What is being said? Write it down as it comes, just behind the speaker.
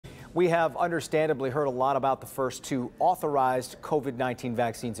We have understandably heard a lot about the first two authorized COVID-19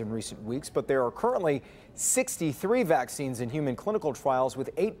 vaccines in recent weeks, but there are currently 63 vaccines in human clinical trials, with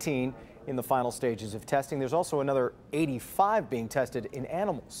 18 in the final stages of testing. There's also another 85 being tested in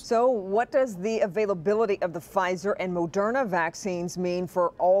animals. So what does the availability of the Pfizer and Moderna vaccines mean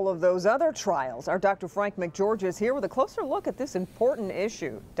for all of those other trials? Our Dr. Frank McGeorge is here with a closer look at this important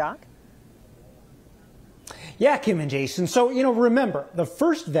issue. Doc? Yeah, Kim and Jason. So, remember, the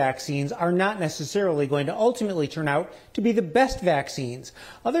first vaccines are not necessarily going to ultimately turn out to be the best vaccines.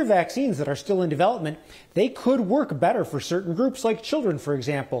 Other vaccines that are still in development, they could work better for certain groups, like children, for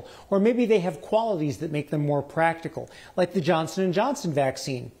example, or maybe they have qualities that make them more practical, like the Johnson & Johnson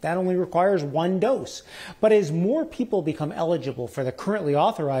vaccine. That only requires one dose. But as more people become eligible for the currently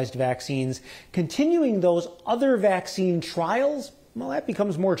authorized vaccines, continuing those other vaccine trials, well, that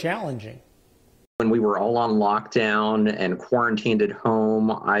becomes more challenging. When we were all on lockdown and quarantined at home,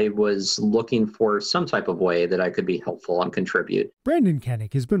 I was looking for some type of way that I could be helpful and contribute. Brandon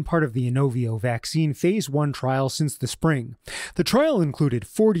Koenig has been part of the Inovio vaccine Phase 1 trial since the spring. The trial included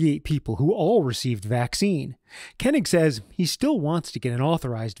 48 people who all received vaccine. Koenig says he still wants to get an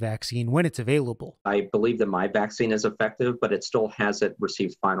authorized vaccine when it's available. I believe that my vaccine is effective, but it still hasn't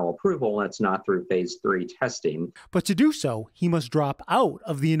received final approval, and it's not through Phase 3 testing. But to do so, he must drop out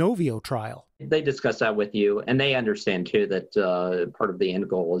of the Inovio trial. They discuss that with you, and they understand, too, that part of the end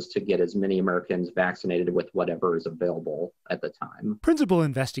goal is to get as many Americans vaccinated with whatever is available at the time. Principal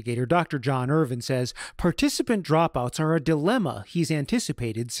investigator Dr. John Irvin says participant dropouts are a dilemma he's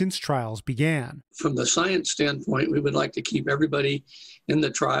anticipated since trials began. From the science standpoint, we would like to keep everybody in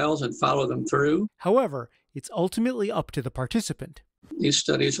the trials and follow them through. However, it's ultimately up to the participant. These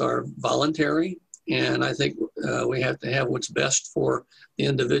studies are voluntary, and I think we have to have what's best for the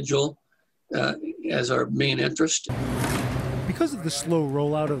individual as our main interest. Because of the slow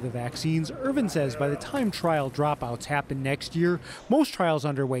rollout of the vaccines, Irvin says by the time trial dropouts happen next year, most trials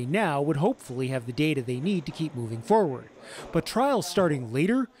underway now would hopefully have the data they need to keep moving forward. But trials starting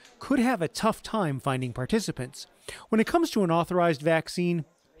later could have a tough time finding participants. When it comes to an authorized vaccine,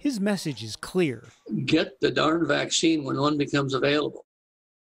 his message is clear. Get the darn vaccine when one becomes available.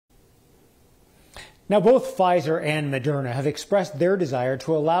 Now, both Pfizer and Moderna have expressed their desire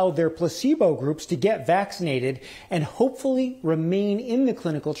to allow their placebo groups to get vaccinated and hopefully remain in the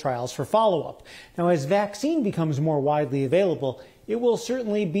clinical trials for follow-up. Now, as vaccine becomes more widely available, it will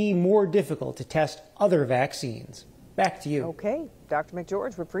certainly be more difficult to test other vaccines. Back to you. Okay, Dr.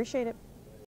 McGeorge, we appreciate it.